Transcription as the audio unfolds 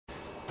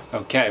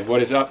Okay,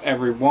 what is up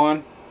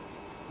everyone?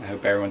 I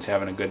hope everyone's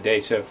having a good day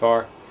so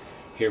far.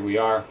 Here we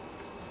are.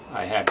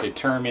 I have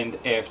determined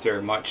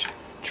after much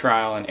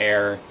trial and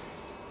error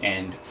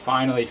and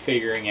finally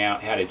figuring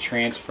out how to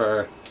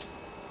transfer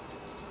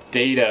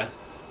data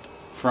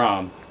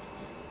from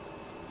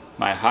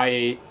my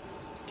Hi8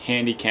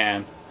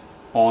 Handycam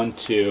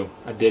onto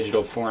a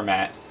digital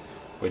format,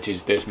 which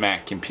is this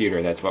Mac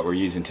computer. That's what we're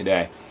using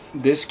today.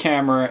 This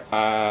camera,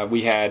 I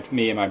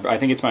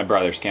think it's my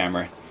brother's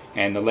camera,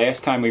 and the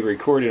last time we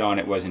recorded on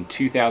it was in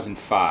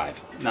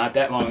 2005. Not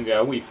that long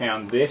ago, we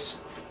found this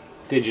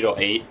digital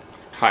 8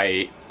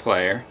 Hi8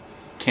 player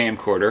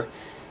camcorder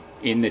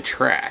in the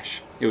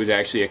trash. It was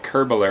actually a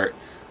curb alert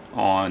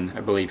on,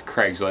 I believe,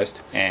 Craigslist,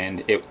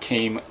 and it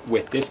came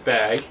with this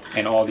bag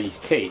and all these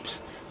tapes.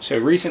 So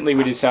recently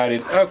we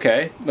decided,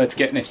 okay, let's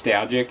get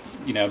nostalgic.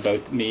 You know,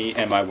 both me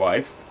and my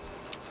wife,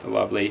 the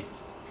lovely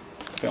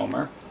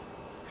filmer,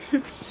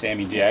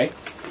 Sammy J,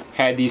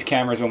 had these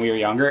cameras when we were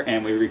younger,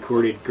 and we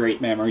recorded great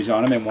memories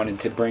on them and wanted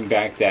to bring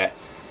back that,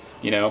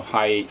 you know,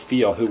 Hi8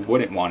 feel. Who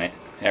wouldn't want it?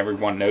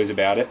 Everyone knows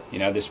about it. You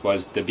know, this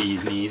was the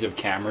bee's knees of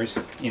cameras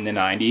in the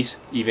 90s,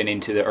 even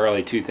into the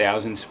early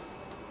 2000s.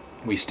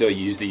 We still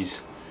use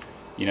these,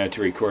 you know,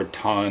 to record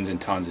tons and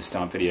tons of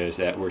stunt videos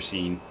that were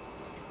seen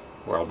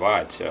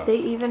worldwide. So they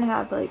even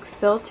have like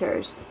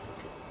filters.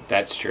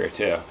 That's true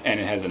too, and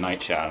it has a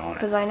night shot on it.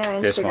 Because I know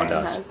Instagram this one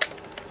does. Has.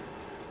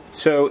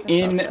 So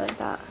in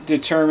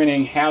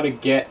determining how to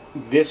get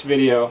this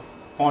video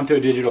onto a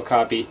digital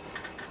copy,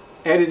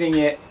 editing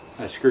it,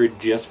 a screw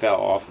just fell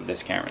off of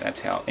this camera.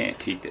 That's how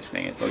antique this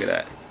thing is. Look at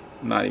that.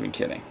 I'm not even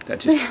kidding. That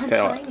just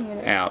fell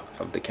out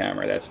of the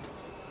camera. That's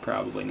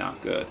probably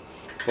not good.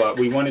 But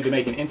we wanted to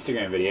make an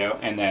Instagram video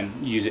and then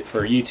use it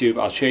for YouTube.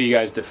 I'll show you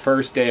guys the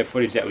first day of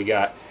footage that we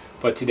got.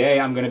 But today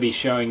I'm going to be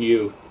showing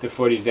you the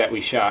footage that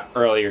we shot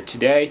earlier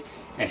today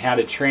and how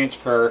to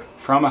transfer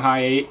from a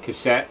Hi8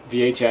 cassette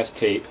VHS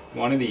tape,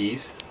 one of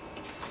these,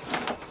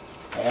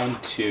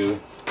 onto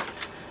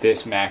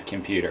this Mac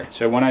computer.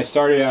 So when I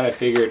started out, I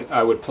figured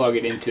I would plug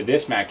it into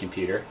this Mac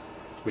computer,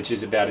 which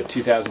is about a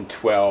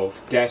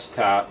 2012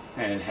 desktop,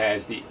 and it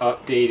has the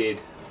updated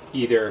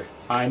either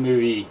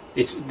iMovie,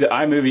 it's the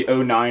iMovie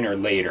 09 or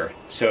later,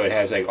 so it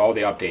has like all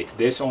the updates.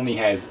 This only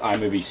has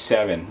iMovie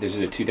 7. This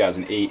is a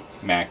 2008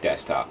 Mac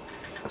desktop.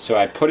 So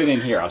I put it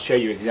in here. I'll show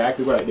you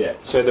exactly what I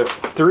did. So the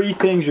three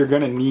things you're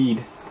going to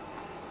need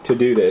to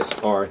do this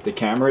are the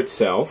camera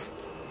itself,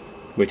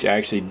 which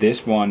actually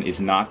this one is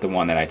not the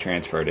one that I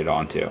transferred it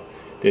onto.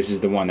 This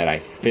is the one that I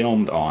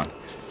filmed on.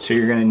 So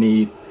you're going to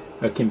need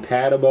a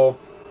compatible,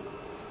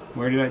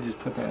 where did I just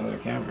put that other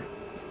camera?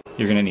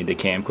 You're going to need the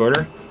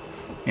camcorder,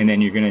 and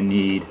then you're going to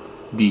need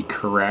the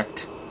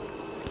correct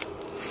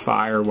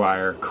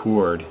firewire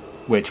cord,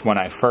 which when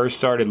I first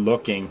started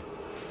looking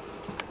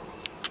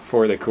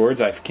for the cords,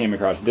 I came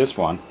across this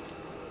one,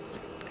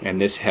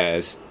 and this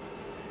has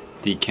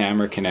the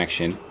camera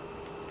connection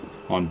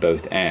on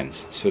both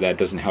ends. So that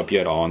doesn't help you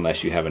at all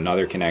unless you have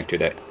another connector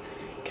that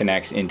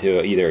connects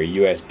into either a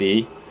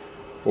USB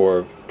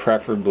or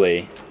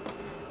preferably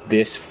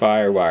this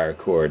firewire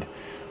cord,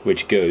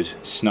 which goes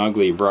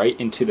snugly right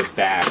into the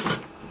back.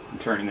 I'm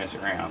turning this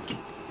around.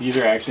 These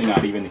are actually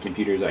not even the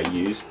computers I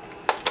use,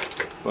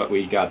 but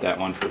we got that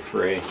one for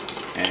free,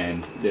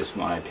 and this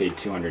one I paid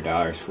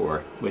 $200 for,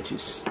 which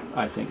is,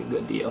 I think, a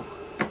good deal.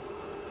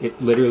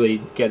 It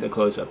literally, get a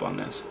close-up on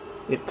this,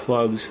 it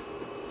plugs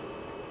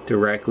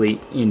directly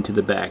into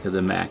the back of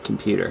the Mac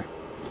computer.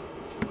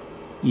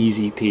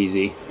 Easy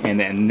peasy. And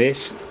then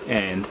this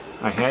end,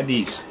 I had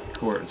these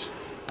cords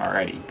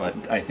already, but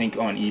I think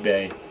on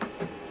eBay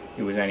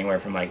it was anywhere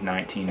from like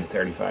 $19 to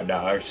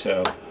 $35,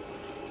 so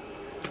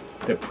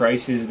the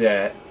prices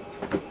that,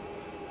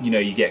 you know,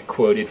 you get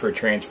quoted for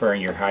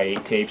transferring your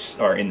Hi8 tapes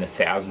are in the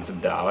thousands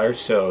of dollars.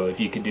 So if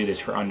you could do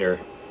this for under,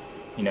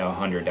 you know,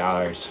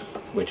 $100,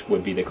 which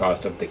would be the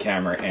cost of the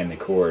camera and the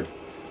cord,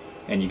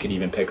 and you could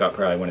even pick up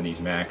probably one of these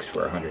Macs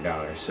for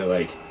 $100. So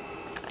like,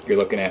 you're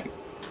looking at,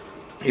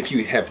 if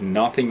you have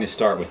nothing to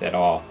start with at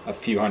all, a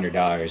few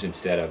 $100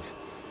 instead of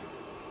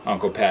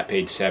Uncle Pat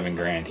paid $7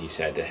 grand, he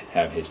said, to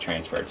have his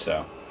transferred.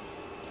 So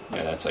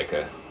yeah, that's like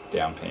a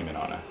down payment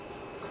on a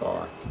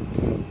car.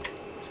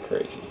 It's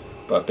crazy.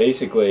 But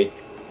basically,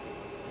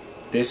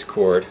 this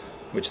cord,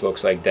 which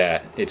looks like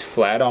that, it's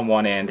flat on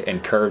one end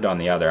and curved on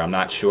the other. I'm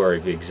not sure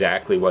of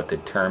exactly what the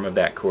term of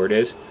that cord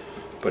is,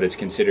 but it's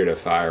considered a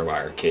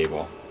firewire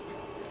cable.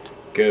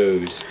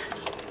 Goes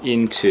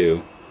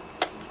into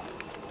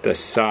the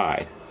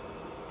side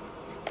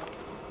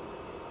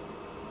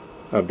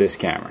of this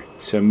camera.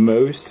 So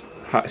most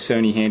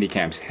Sony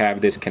Handycams have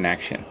this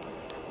connection.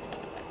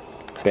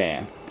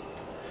 Bam.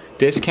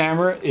 This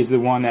camera is the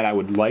one that I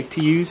would like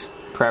to use,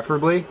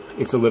 preferably.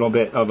 It's a little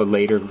bit of a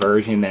later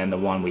version than the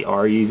one we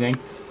are using,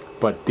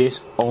 but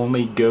this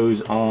only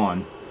goes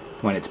on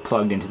when it's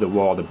plugged into the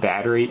wall. The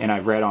battery, and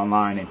I've read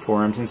online in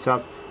forums and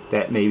stuff,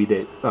 that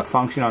maybe a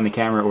function on the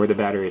camera or the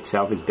battery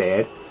itself is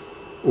bad,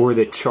 or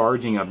the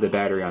charging of the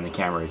battery on the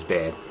camera is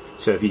bad.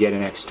 So if you get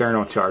an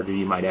external charger,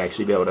 you might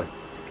actually be able to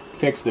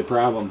fix the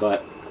problem.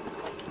 But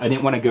I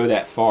didn't want to go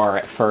that far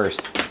at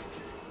first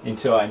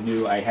until I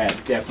knew I had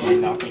definitely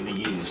nothing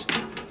to use.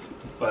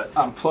 But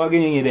I'm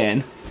plugging it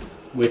in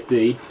with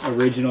the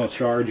original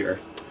charger.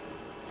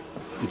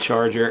 The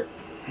charger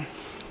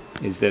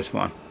is this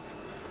one.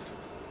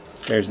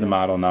 There's the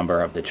model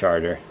number of the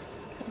charger.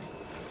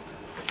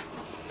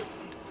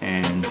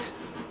 And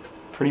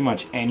pretty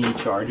much any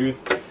charger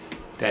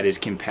that is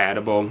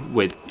compatible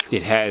with,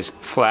 it has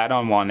flat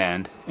on one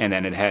end, and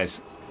then it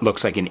has,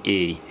 looks like an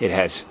E. It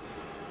has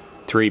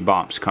 3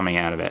 bumps coming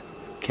out of it.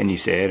 Can you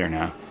see it or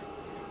no?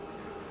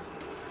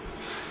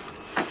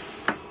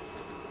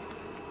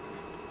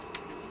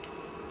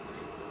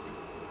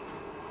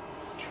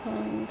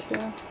 Trying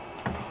to.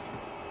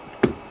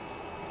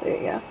 There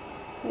you go.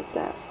 Like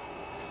that.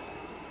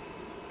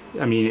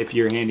 I mean, if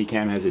your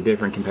Handycam has a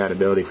different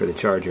compatibility for the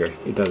charger,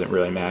 it doesn't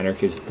really matter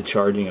because the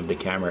charging of the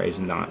camera is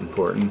not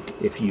important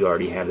if you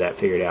already have that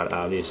figured out,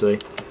 obviously.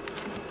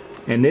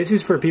 And this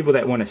is for people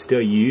that want to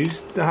still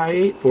use the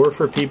Hi8, or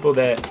for people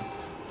that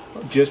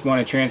just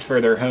want to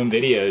transfer their home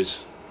videos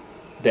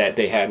that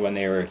they had when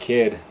they were a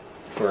kid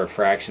for a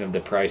fraction of the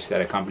price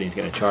that a company is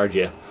going to charge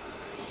you.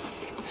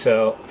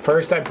 So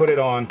first I put it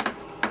on,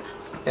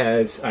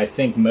 as I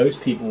think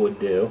most people would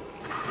do,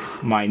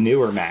 my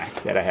newer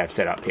Mac that I have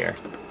set up here.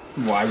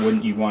 Why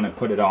wouldn't you want to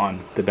put it on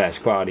the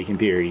best quality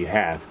computer you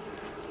have?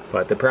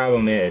 But the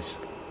problem is,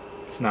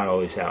 it's not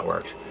always how it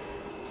works.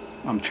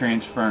 I'm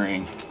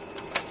transferring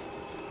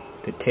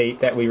the tape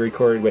that we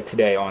recorded with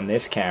today on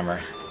this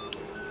camera.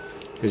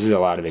 This is a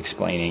lot of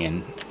explaining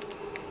and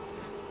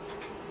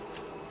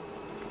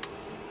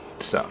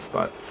stuff,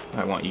 but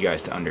I want you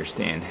guys to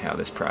understand how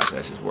this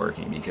process is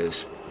working,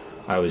 because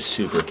I was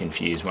super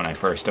confused when I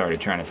first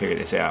started trying to figure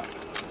this out.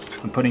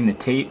 I'm putting the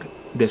tape,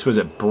 this was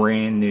a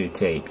brand new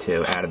tape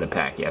too, out of the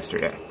pack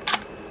yesterday.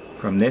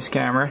 From this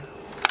camera,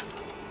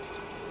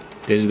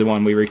 this is the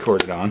one we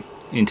recorded on,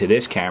 into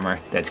this camera,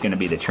 that's going to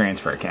be the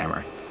transfer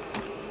camera.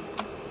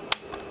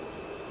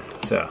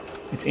 So,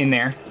 it's in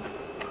there,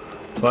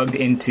 plugged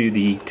into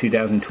the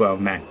 2012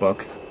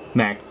 MacBook,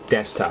 Mac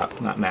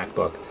desktop, not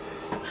MacBook,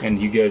 and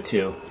you go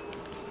to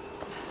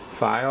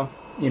File,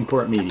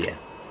 Import Media.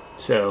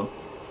 So,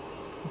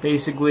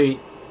 basically,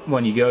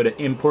 when you go to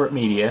Import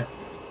Media,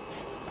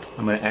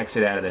 I'm going to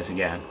exit out of this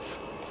again.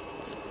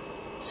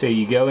 So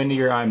you go into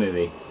your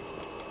iMovie.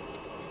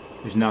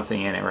 There's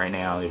nothing in it right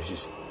now. There's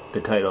just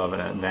the title of an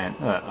event,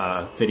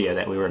 video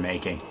that we were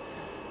making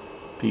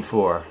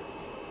before.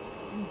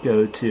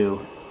 Go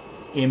to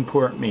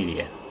Import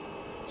Media.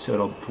 So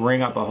it'll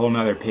bring up a whole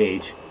nother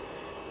page,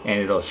 and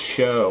it'll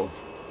show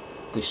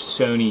the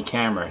Sony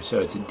camera. So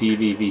it's a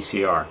DV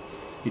VCR.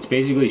 It's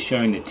basically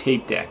showing the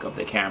tape deck of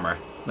the camera,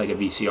 like a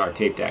VCR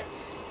tape deck.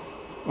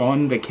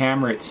 On the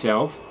camera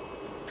itself,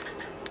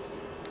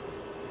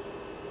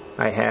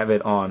 I have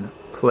it on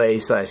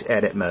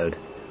play/edit mode.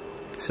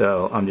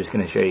 So I'm just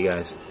going to show you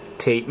guys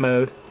tape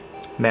mode,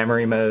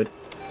 memory mode,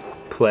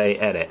 play,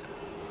 edit.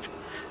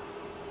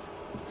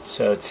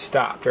 So it's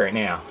stopped right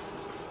now.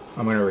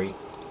 I'm going to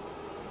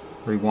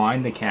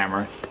rewind the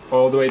camera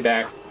all the way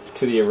back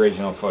to the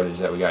original footage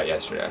that we got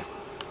yesterday,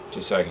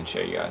 just so I can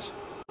show you guys.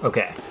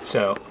 Okay,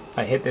 so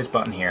I hit this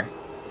button here,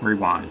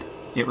 rewind.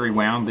 It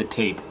rewound the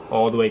tape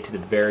all the way to the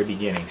very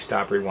beginning,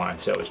 stop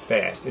rewind, so it was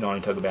fast. It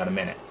only took about a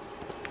minute.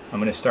 I'm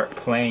going to start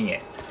playing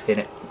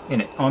it.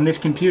 On this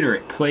computer,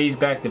 it plays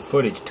back the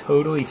footage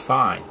totally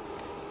fine.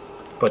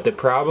 But the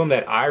problem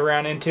that I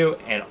ran into,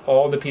 and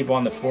all the people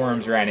on the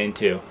forums ran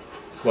into,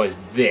 was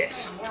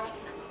this.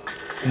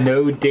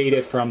 No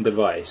data from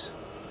device.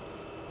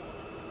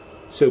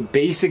 So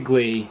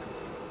basically,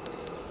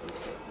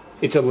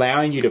 it's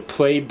allowing you to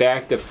play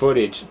back the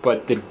footage,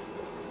 but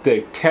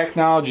the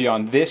technology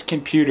on this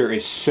computer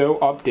is so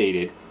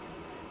updated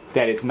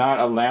that it's not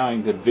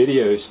allowing the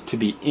videos to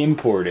be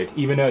imported.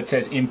 Even though it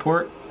says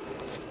import,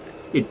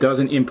 it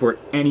doesn't import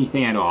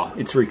anything at all.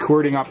 It's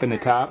recording up in the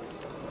top,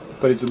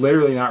 but it's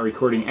literally not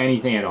recording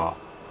anything at all.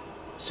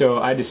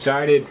 So I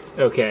decided,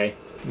 okay,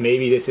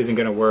 maybe this isn't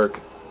going to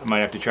work. I might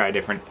have to try a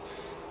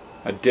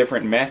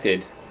different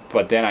method.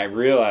 But then I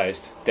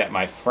realized that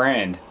my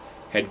friend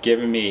had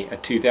given me a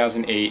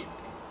 2008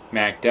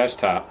 Mac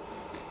desktop,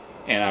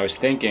 and I was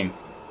thinking,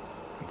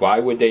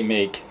 why would they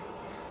make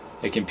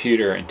a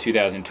computer in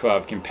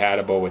 2012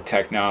 compatible with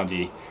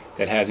technology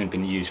that hasn't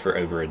been used for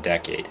over a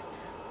decade?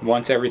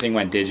 Once everything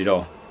went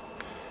digital,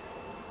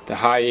 the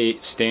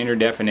Hi8 standard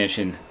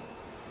definition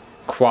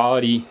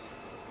quality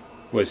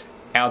was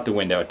out the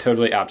window,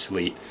 totally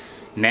obsolete.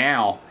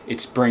 Now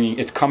it's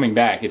coming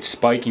back, it's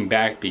spiking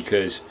back,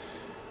 because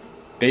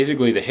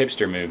basically the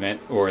hipster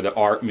movement, or the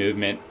art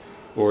movement,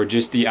 or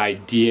just the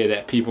idea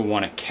that people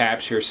want to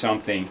capture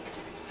something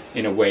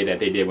in a way that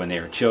they did when they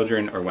were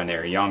children or when they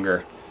were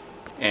younger.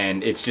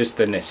 And it's just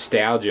the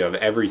nostalgia of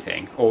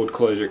everything. Old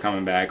clothes are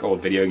coming back,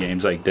 old video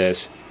games like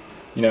this,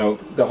 you know,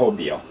 the whole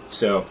deal.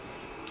 So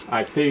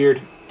I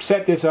figured,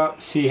 set this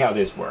up, see how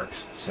this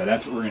works. So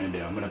that's what we're going to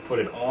do. I'm going to put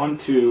it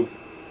onto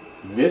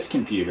this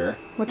computer,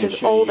 which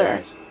is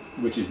older,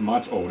 which is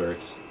much older.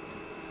 It's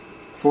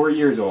 4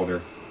 years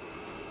older.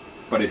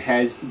 but it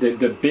has,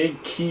 the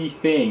big key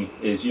thing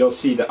is you'll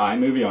see the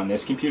iMovie on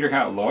this computer,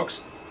 how it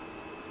looks,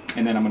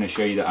 and then I'm going to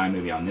show you the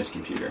iMovie on this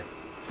computer.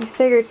 You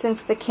figured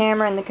since the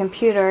camera and the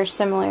computer are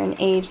similar in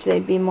age,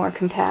 they'd be more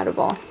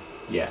compatible.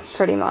 Yes.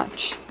 Pretty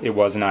much. It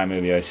wasn't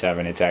iMovie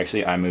 07, it's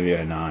actually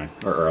iMovie 09,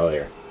 or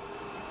earlier.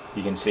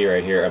 You can see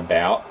right here,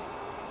 about.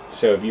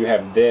 So if you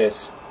have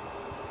this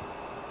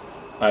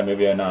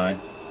iMovie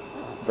 09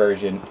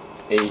 version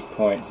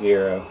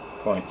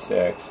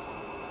 8.0.6,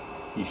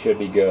 you should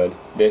be good.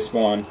 This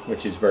one,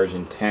 which is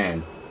version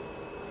 10,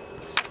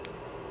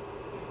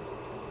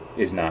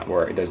 is not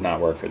work. It does not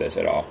work for this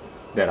at all,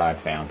 that I've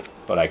found.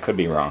 But I could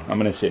be wrong. I'm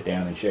going to sit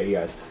down and show you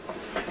guys.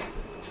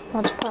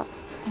 Watch pop.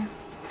 Yeah.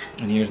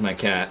 And here's my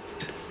cat.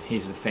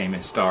 He's the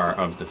famous star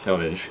of the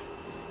footage.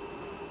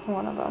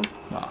 One of them.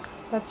 Well,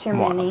 that's your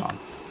one mini. of them.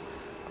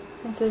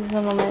 That's his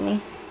little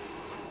mini.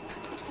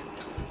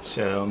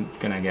 So I'm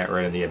going to get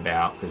rid of the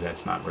about because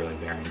that's not really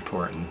very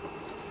important.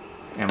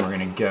 And we're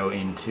going to go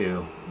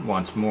into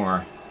once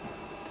more.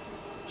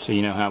 So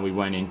you know how we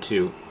went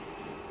into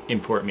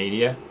import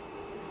media?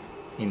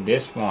 In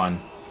this one,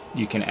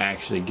 you can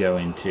actually go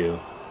into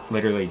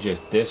literally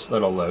just this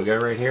little logo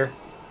right here.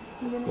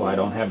 Well, I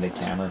don't have the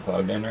camera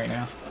plugged in right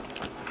now.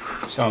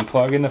 So I'm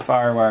plugging the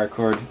FireWire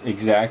cord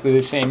exactly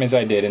the same as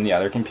I did in the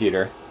other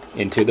computer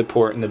into the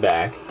port in the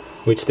back,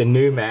 which the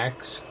new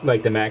Macs,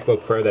 like the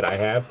MacBook Pro that I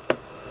have,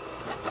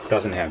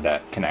 doesn't have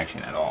that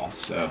connection at all.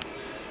 So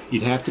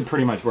you'd have to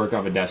pretty much work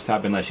off a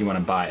desktop unless you want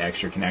to buy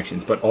extra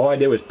connections. But all I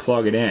did was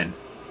plug it in.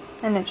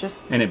 And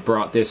it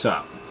brought this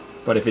up.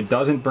 But if it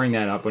doesn't bring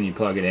that up when you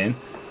plug it in,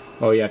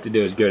 all you have to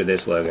do is go to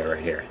this logo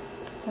right here.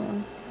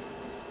 And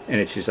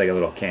it's just like a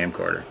little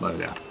camcorder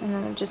logo. And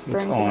then it just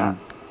brings it up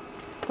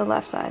the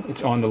left side.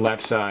 It's on the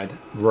left side,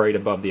 right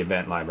above the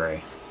event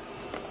library.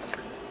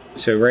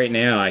 So right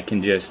now I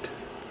can just,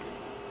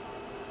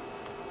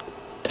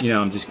 you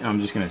know, I'm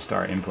just going to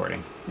start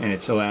importing. And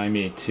it's allowing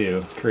me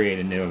to create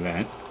a new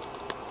event.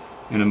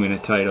 And I'm going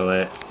to title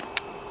it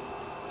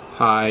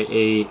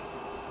Hi8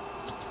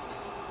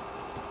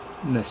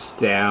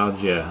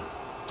 Nostalgia.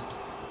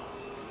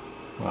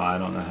 Well, I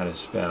don't know how to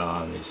spell,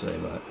 obviously,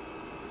 but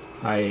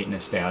Hi8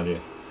 Nostalgia.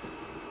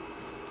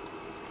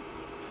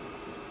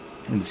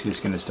 I'm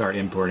just going to start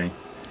importing.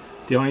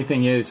 The only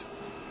thing is,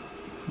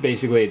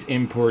 basically it's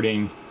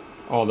importing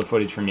all the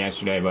footage from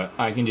yesterday, but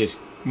I can just,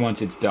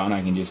 once it's done,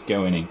 I can just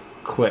go in and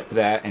clip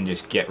that and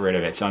just get rid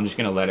of it. So I'm just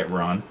going to let it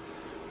run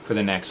for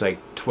the next like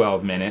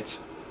 12 minutes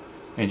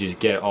and just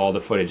get all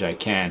the footage I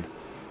can.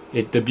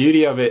 The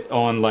beauty of it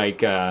on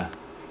like a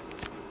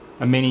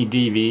mini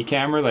DV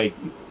camera, like,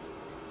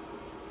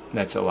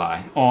 that's a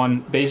lie.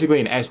 On basically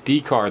an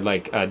SD card,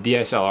 like a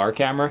DSLR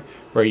camera,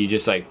 where you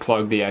just like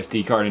plug the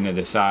SD card into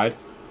the side.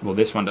 Well,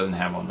 this one doesn't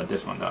have one, but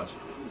this one does.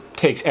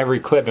 Takes every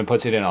clip and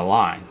puts it in a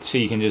line, so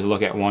you can just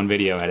look at one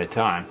video at a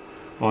time.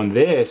 On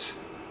this,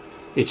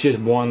 it's just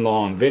one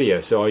long video,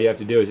 so all you have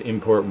to do is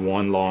import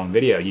one long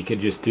video. You could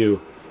just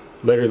do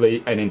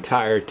literally an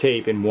entire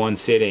tape in one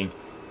sitting,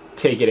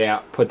 take it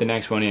out, put the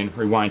next one in,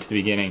 rewind to the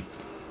beginning,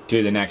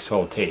 do the next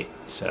whole tape.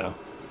 So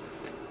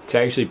it's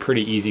actually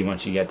pretty easy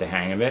once you get the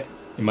hang of it.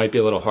 It might be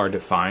a little hard to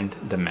find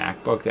the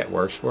MacBook that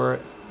works for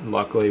it.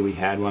 Luckily we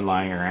had one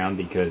lying around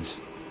because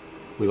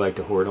we like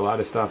to hoard a lot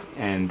of stuff,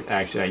 and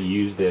actually I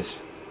used this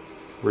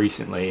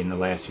recently in the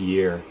last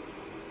year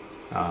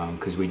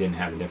because we didn't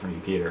have a different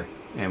computer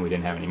and we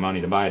didn't have any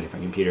money to buy a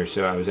different computer,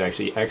 so I was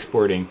actually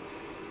exporting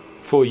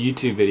full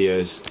YouTube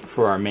videos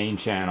for our main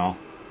channel,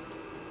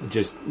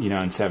 just, you know,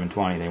 in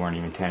 720. They weren't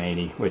even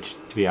 1080, which,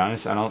 to be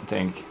honest, I don't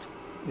think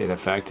it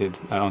affected,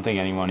 I don't think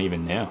anyone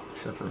even knew,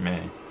 except for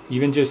me.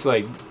 Even just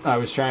like, I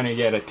was trying to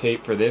get a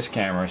tape for this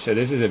camera, so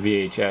this is a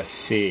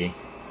VHS-C,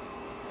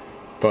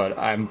 but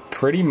I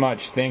pretty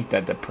much think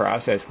that the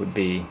process would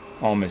be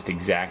almost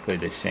exactly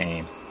the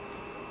same.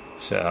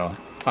 So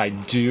I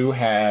do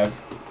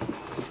have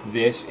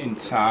this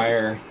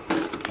entire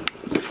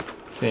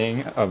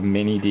thing of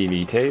mini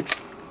DV tapes,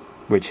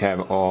 which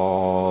have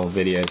all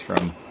videos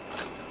from,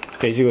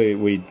 basically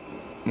we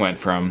went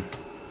from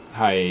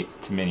Hi8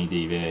 to mini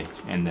DV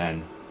and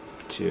then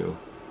to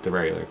the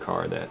regular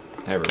card that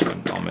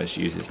everyone almost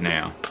uses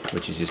now,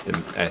 which is just the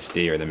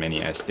SD or the mini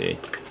SD.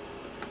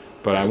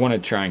 But I want to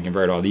try and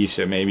convert all these,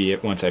 so maybe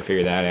once I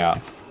figure that out,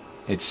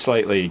 it's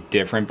slightly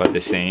different but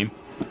the same.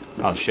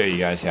 I'll show you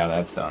guys how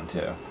that's done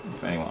too,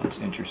 if anyone's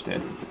interested.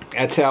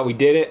 That's how we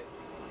did it.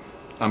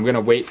 I'm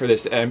gonna wait for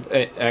this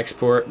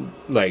export,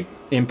 like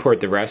import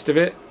the rest of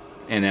it,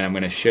 and then I'm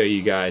gonna show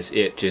you guys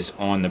it just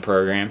on the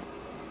program,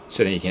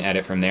 so then you can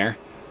edit from there.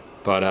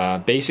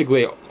 But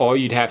basically, all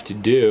you'd have to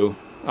do,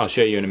 I'll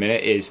show you in a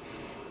minute, is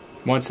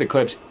once the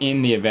clip's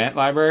in the event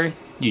library,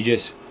 you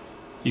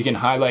can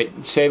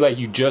highlight, say like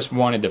you just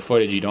wanted the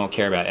footage, you don't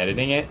care about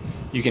editing it,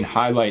 you can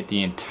highlight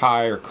the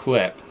entire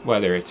clip,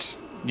 whether it's,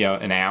 you know,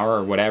 an hour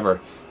or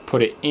whatever,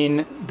 put it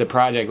in the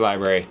project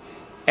library,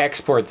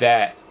 export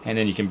that, and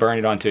then you can burn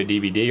it onto a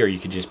DVD, or you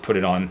could just put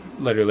it on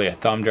literally a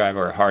thumb drive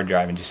or a hard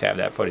drive and just have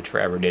that footage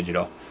forever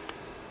digital.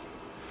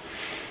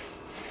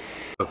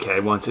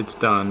 Okay, once it's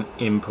done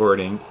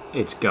importing,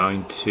 it's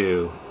going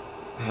to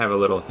have a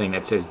little thing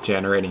that says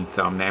generating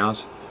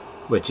thumbnails,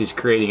 which is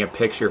creating a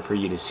picture for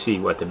you to see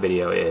what the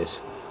video is.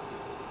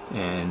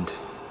 And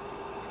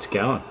it's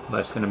going,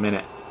 less than a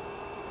minute.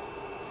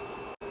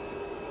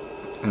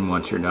 And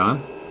once you're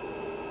done,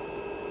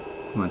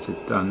 once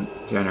it's done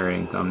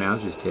generating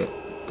thumbnails, just hit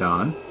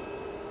done.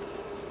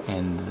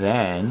 And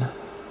then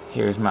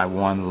here's my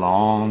one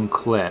long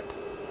clip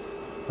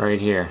right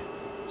here.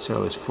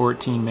 So it's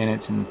 14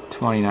 minutes and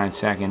 29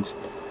 seconds.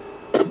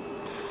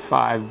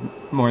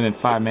 More than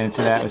 5 minutes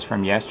of that was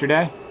from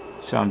yesterday.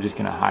 So I'm just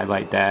gonna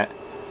highlight that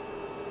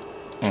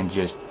and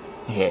just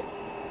hit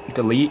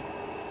delete.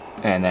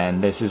 And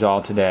then this is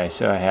all today.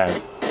 So I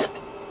have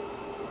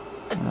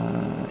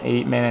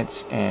 8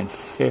 minutes and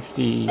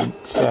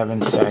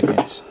 57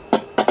 seconds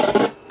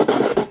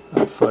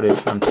of footage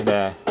from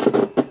today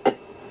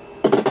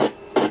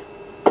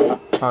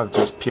of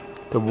just pure.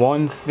 The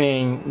one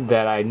thing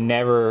that I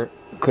never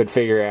could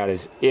figure out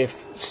is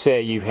if,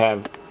 say, you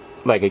have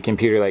like a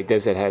computer like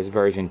this that has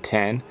version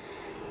 10,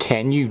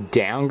 can you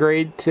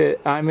downgrade to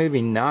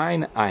iMovie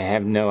 9? I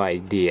have no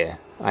idea.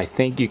 I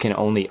think you can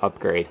only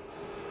upgrade,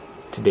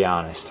 to be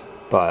honest.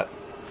 But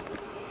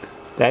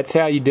that's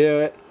how you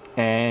do it.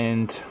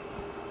 And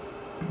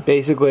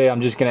basically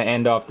I'm just going to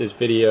end off this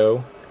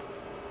video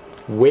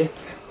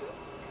with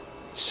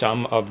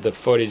some of the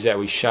footage that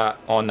we shot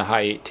on the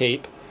Hi8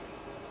 tape.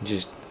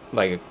 Just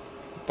like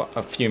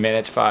a few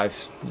minutes,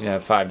 5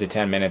 to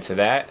 10 minutes of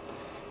that,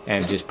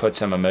 and just put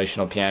some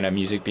emotional piano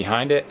music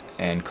behind it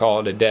and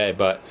call it a day.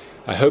 But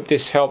I hope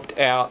this helped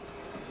out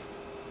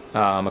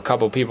a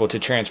couple people to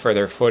transfer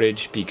their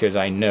footage, because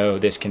I know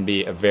this can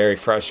be a very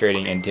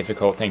frustrating and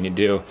difficult thing to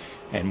do.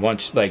 And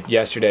once, like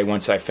yesterday,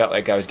 once I felt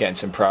like I was getting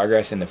some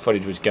progress and the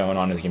footage was going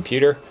onto the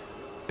computer,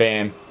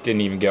 bam,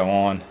 didn't even go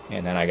on,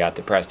 and then I got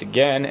depressed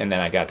again, and then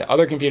I got the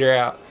other computer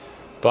out,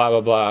 blah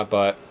blah blah.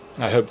 But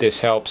I hope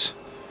this helps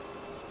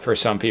for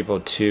some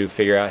people to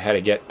figure out how to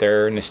get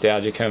their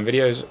nostalgic home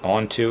videos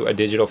onto a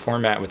digital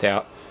format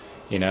without,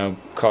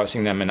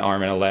 costing them an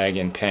arm and a leg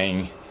and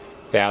paying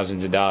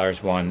thousands of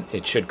dollars. One,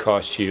 it should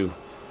cost you,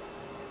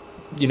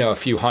 a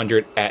few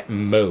hundred at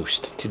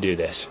most to do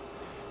this,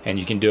 and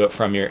you can do it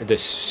from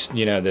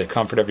the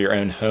comfort of your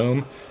own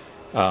home,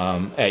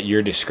 at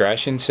your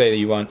discretion. Say that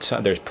you want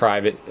there's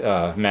private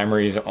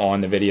memories on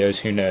the videos.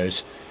 Who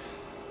knows?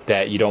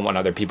 That you don't want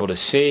other people to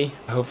see.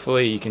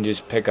 Hopefully you can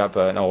just pick up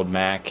an old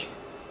Mac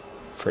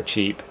for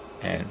cheap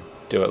and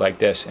do it like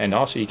this. And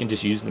also you can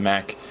just use the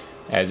Mac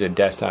as a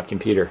desktop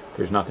computer.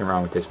 There's nothing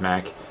wrong with this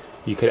Mac.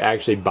 You could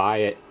actually buy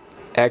it,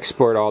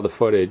 export all the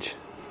footage,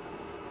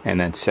 and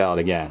then sell it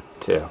again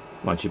too,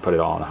 once you put it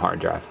all on a hard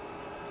drive.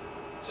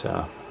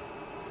 So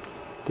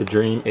the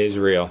dream is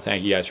real.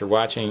 Thank you guys for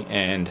watching,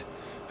 and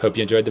hope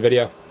you enjoyed the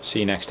video. See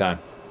you next time.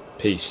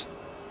 Peace.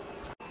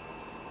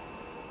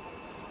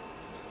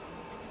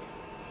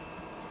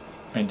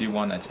 And do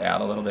one that's out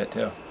a little bit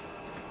too.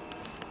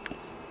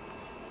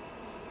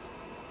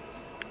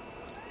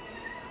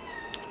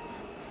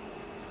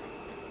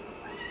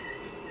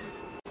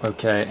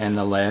 Okay, and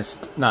the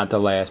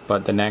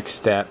next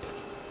step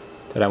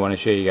that I want to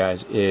show you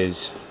guys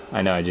is,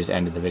 I know I just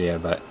ended the video,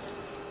 but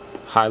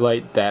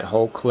highlight that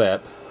whole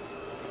clip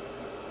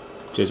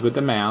just with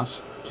the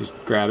mouse. Just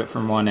grab it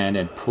from one end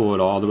and pull it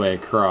all the way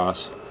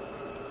across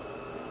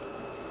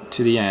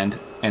to the end.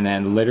 And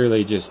then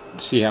literally just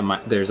see how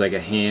there's like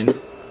a hand.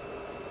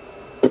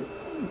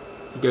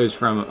 It goes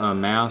from a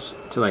mouse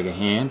to like a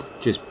hand.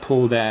 Just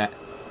pull that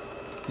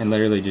and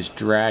literally just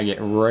drag it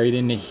right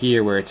into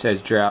here where it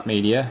says drop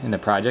media in the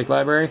project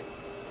library.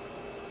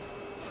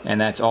 And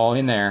that's all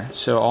in there.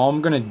 So all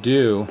I'm going to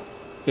do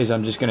is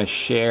I'm just going to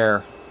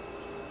share.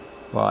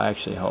 Well,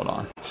 actually, hold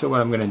on. So what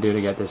I'm going to do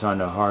to get this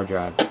onto a hard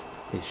drive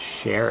is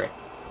share it.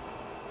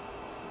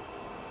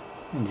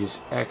 And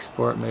just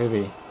export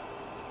movie.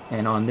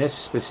 And on this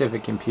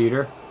specific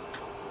computer,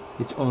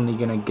 it's only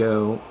going to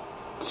go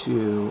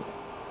to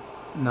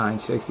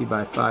 960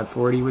 by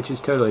 540, which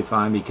is totally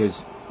fine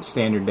because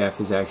standard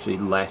def is actually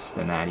less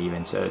than that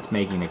even, so it's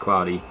making the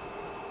quality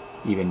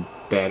even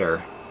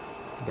better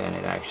than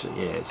it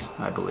actually is,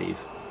 I believe.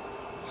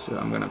 So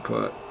I'm going to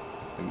put,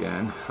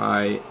 again,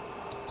 Hi8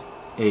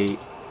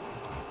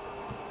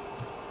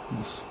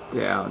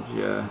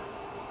 Nostalgia.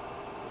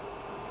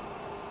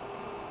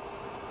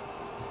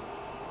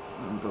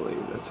 I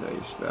believe that's how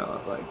you spell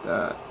it, like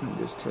that, and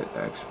just hit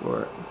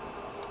export.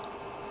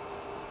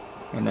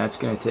 And that's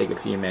going to take a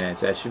few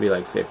minutes. That should be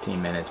like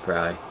 15 minutes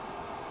probably.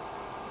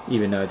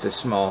 Even though it's a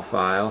small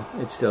file,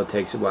 it still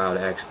takes a while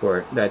to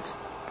export. That's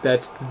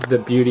the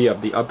beauty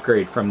of the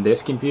upgrade from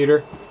this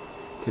computer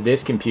to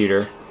this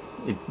computer.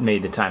 It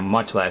made the time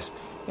much less.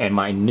 And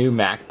my new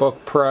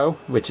MacBook Pro,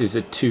 which is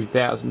a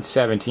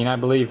 2017, I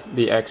believe,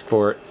 the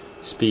export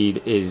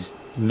speed is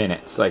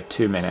minutes, like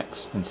 2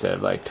 minutes instead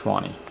of like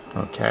 20.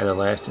 Okay, the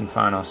last and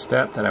final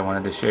step that I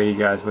wanted to show you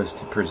guys was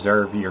to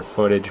preserve your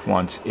footage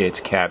once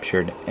it's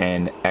captured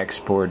and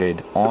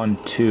exported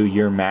onto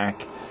your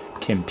Mac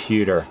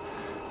computer.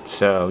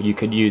 So you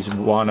could use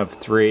one of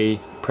 3,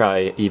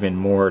 probably even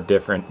more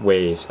different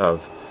ways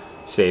of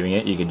saving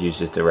it. You could use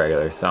just a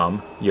regular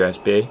thumb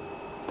USB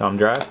thumb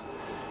drive.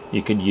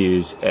 You could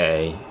use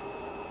a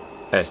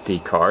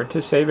SD card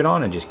to save it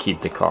on and just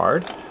keep the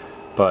card.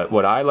 But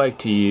what I like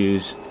to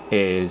use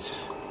is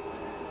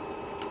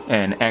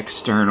an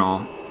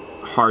external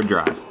hard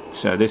drive.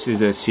 So this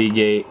is a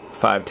Seagate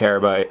 5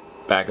 terabyte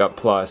backup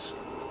plus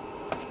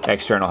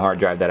external hard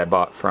drive that I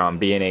bought from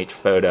B&H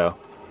Photo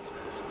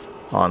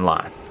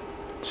online.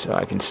 So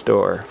I can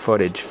store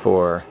footage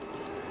for,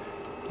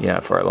 you know,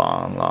 for a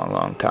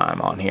long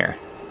time on here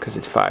because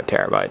it's 5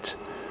 terabytes.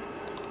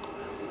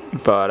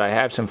 But I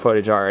have some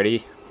footage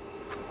already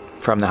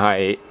from the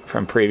Hi8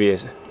 from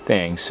previous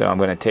things, so I'm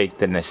going to take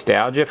the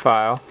nostalgia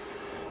file,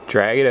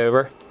 drag it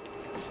over,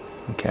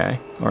 okay,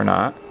 or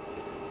not.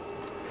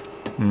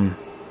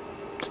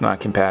 It's not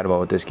compatible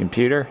with this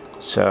computer,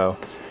 so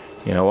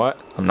you know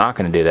what? I'm not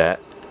going to do that.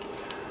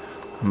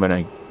 I'm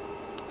going to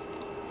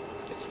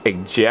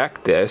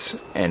eject this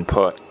and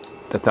put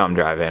the thumb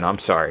drive in. I'm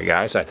sorry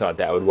guys, I thought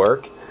that would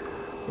work.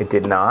 It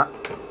did not,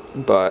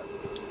 but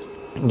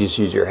just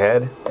use your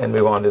head and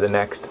move on to the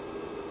next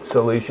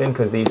solution,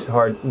 because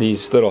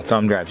these little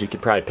thumb drives you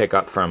could probably pick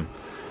up from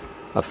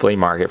a flea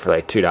market for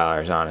like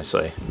 $2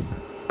 honestly,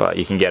 but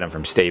you can get them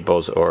from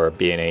Staples or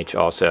B&H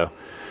also.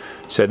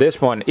 So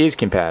this one is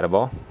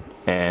compatible,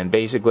 and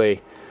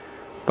basically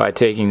by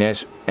taking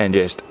this and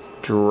just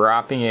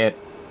dropping it,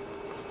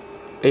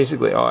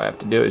 basically all I have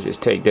to do is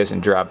just take this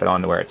and drop it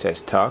onto where it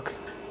says tuck,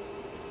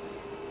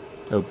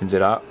 opens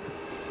it up,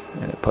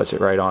 and it puts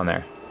it right on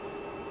there.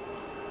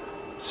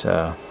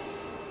 So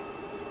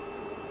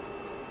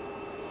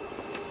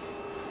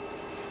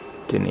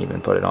didn't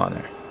even put it on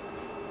there.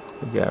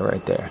 We got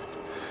right there.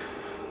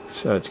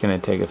 So it's going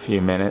to take a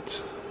few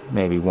minutes,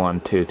 maybe 1,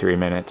 2, 3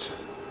 minutes,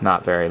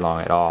 not very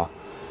long at all,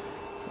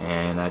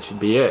 and that should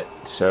be it.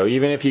 So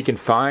even if you can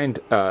find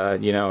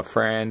you know, a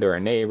friend or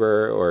a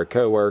neighbor or a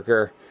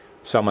coworker,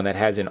 someone that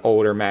has an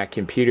older Mac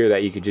computer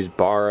that you could just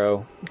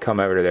borrow, come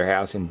over to their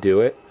house and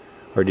do it,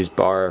 or just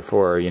borrow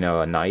for, you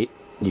know, a night,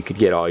 you could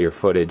get all your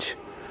footage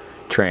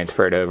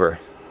transferred over.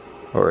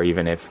 Or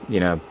even if, you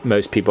know,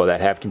 most people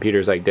that have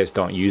computers like this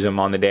don't use them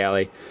on the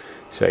daily,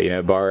 so, you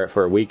know, borrow it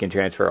for a week and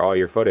transfer all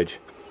your footage.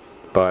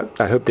 But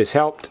I hope this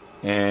helped,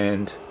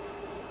 and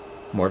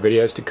more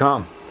videos to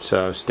come,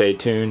 so stay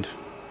tuned.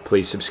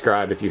 Please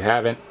subscribe if you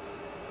haven't,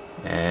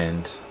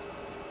 and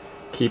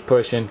keep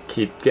pushing,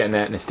 keep getting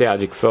that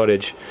nostalgic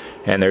footage.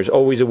 And there's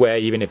always a way,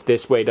 even if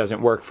this way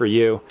doesn't work for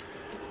you,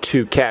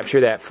 to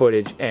capture that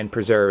footage and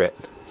preserve it.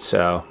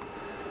 So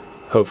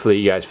hopefully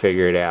you guys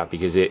figure it out,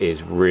 because it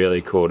is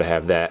really cool to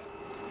have that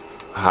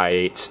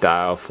Hi8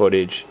 style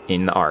footage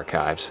in the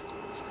archives.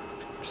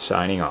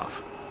 Signing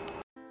off.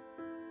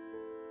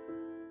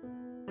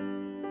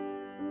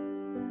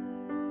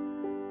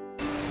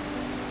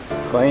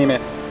 Claim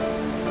it.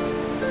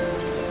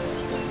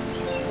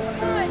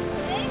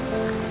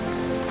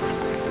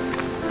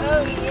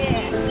 Oh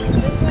yeah,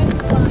 this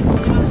one's fun,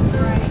 just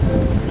right.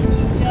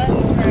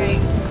 Just right.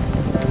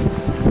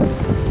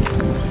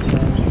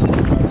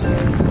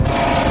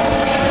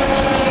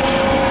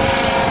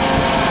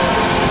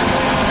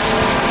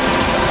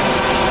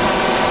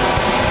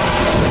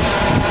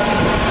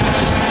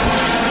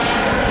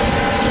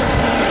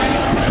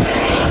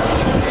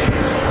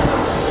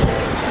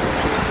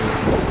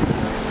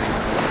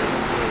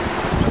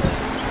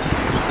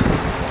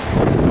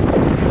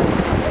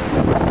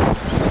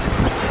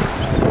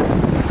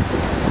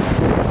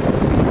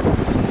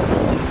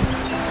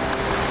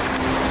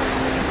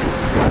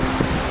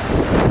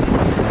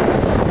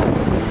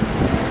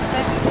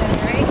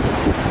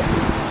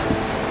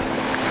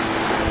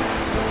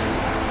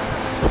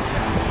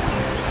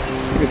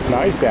 It's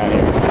nice down here.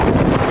 You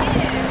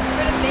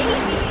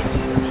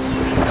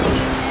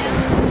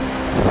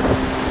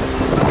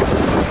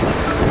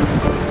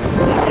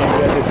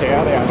can't get the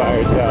tail down by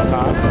yourself,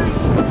 huh?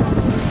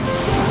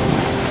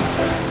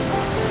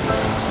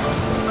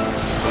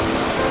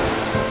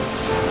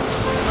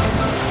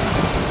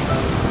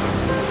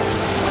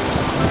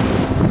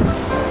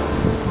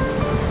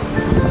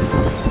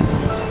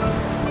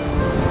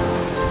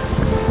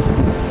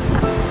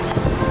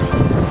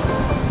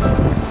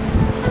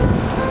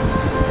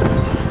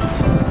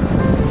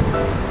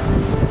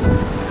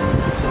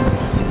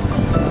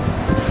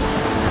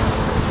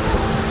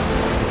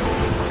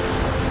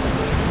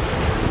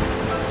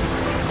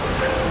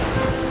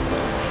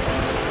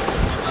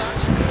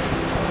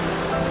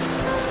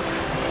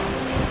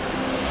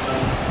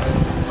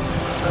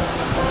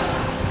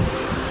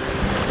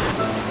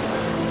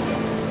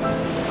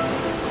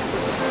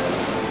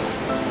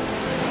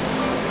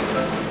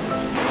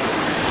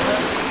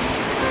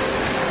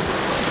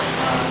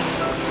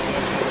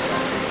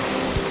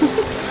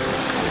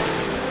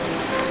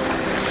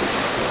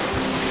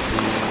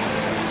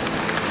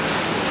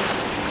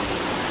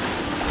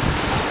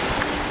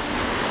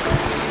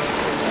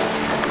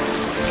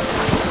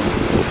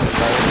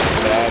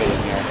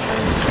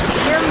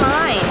 You're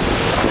mine.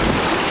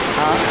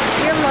 Huh?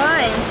 You're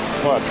mine.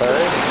 What,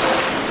 bird?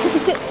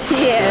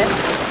 Yeah.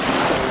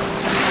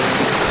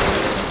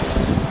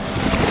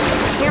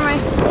 Hear my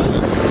sleep.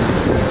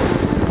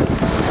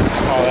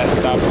 All that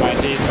stuff in my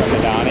teeth from the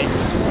Donnie.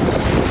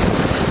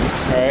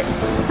 Alright.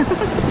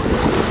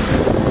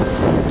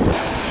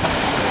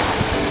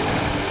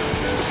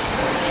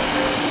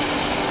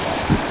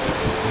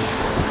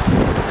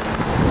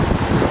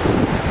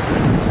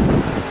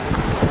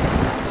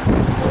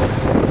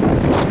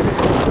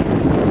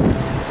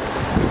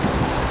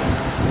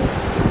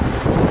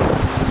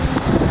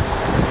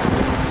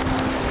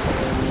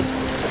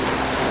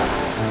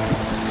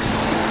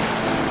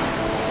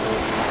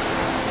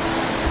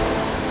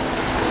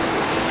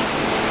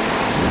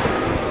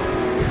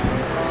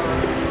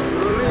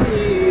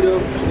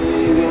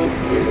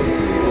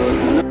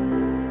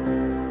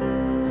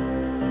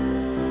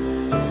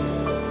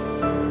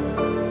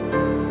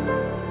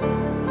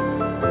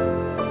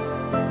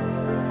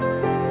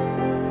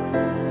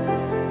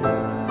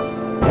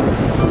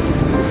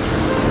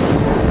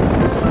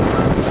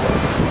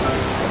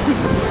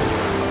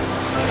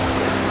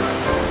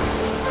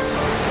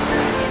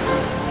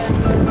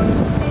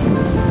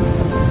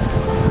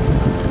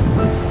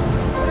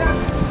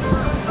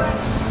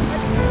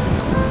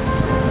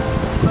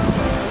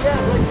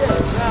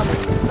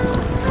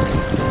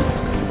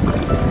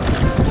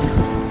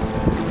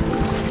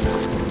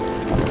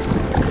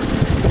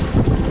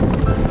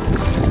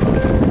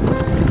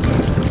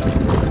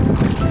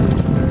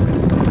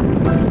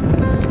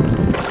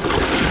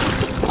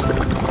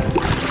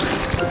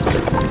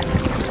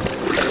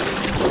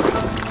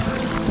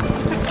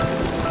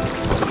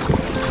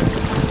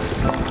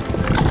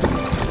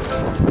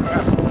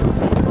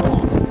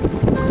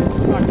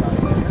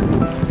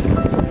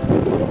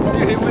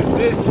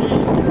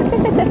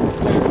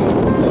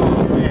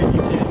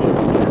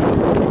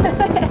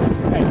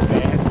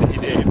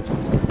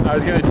 I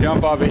was gonna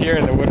jump off of here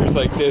and the water's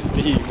like this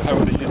deep. I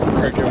would have just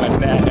broken my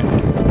neck.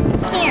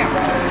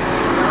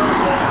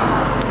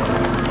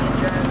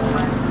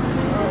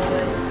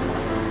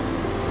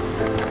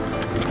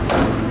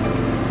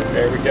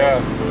 There we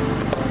go.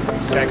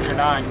 Sector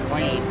 9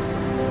 clean.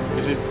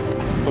 This is,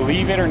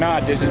 believe it or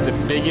not, this is the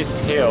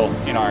biggest hill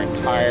in our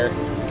entire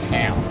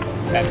town.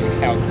 That's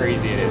how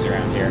crazy it is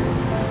around here.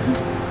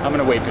 I'm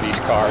gonna wait for these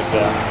cars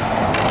though.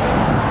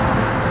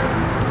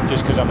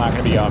 Just because I'm not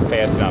gonna be on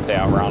fast enough to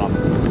outrun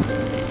them.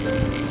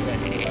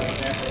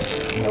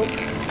 Nope.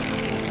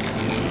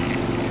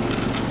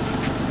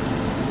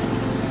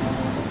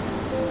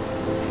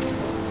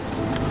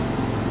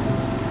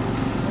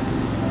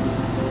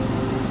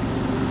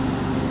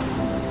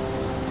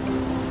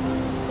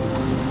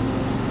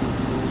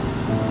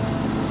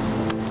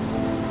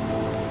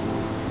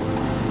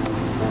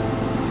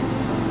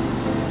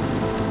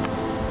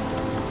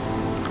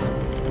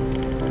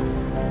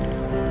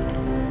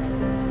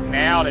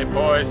 Nailed it,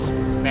 boys.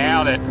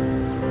 Nailed it.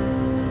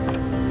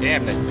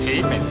 Damn, the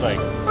pavement's like,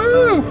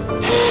 woo!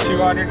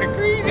 200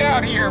 degrees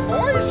out here,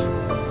 boys.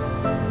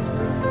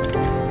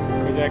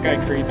 Was that guy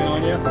creeping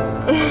on you? No.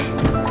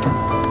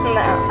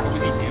 What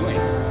was he doing?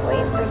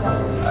 Wait, there's a...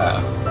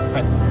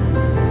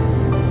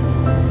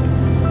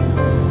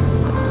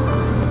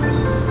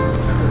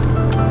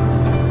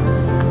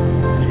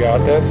 You got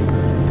this? I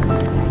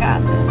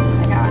got this.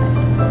 I got it.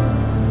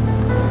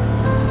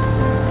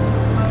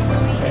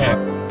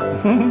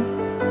 Sweet.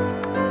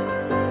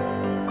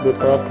 The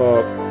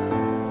pop-up.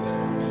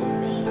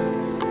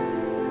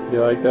 You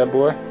like that,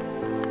 boy?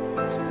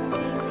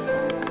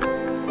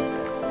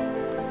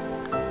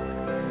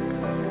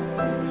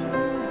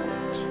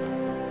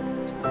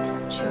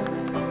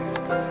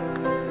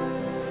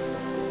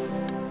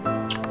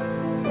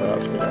 What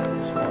else we got?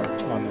 Some more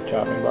on the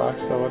chopping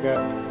box to look at?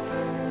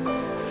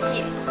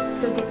 Yeah, let's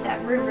go get that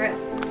roo-roo.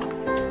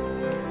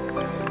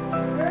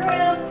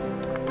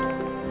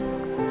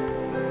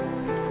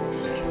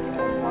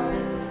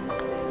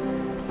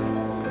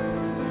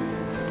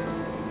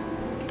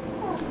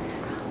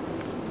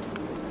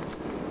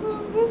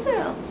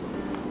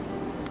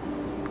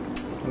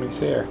 Let me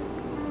see her.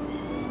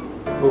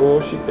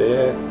 Oh, she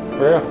did.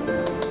 Girl.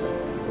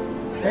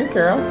 Hey,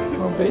 girl.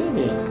 Oh,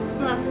 baby.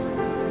 Look.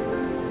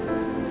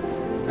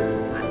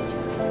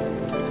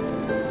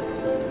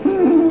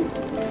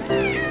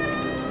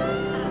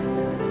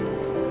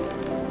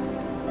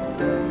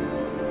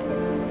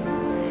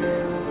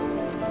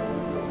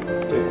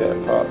 Take that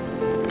pop.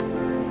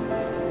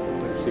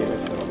 Let's see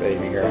this little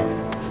baby girl.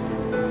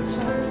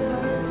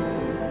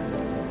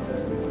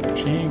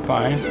 She ain't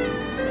crying.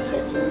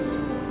 Kisses.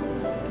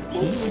 She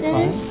ain't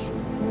Kisses.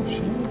 crying.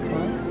 She ain't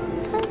crying.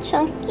 Hi,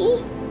 Chunky.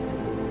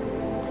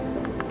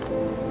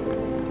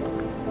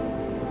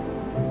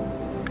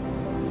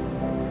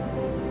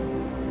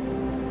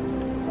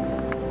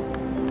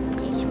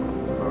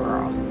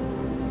 Girl.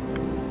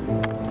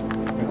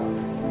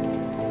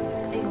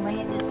 Big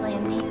land is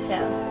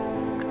Landito.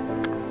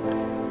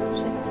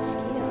 There's like a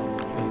mosquito.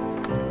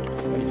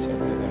 What you said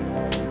right there?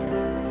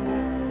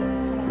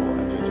 Oh,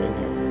 I'm just in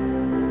here.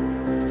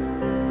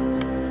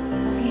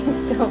 Are you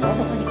still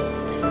rolling?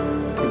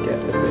 To get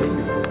the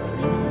baby boy.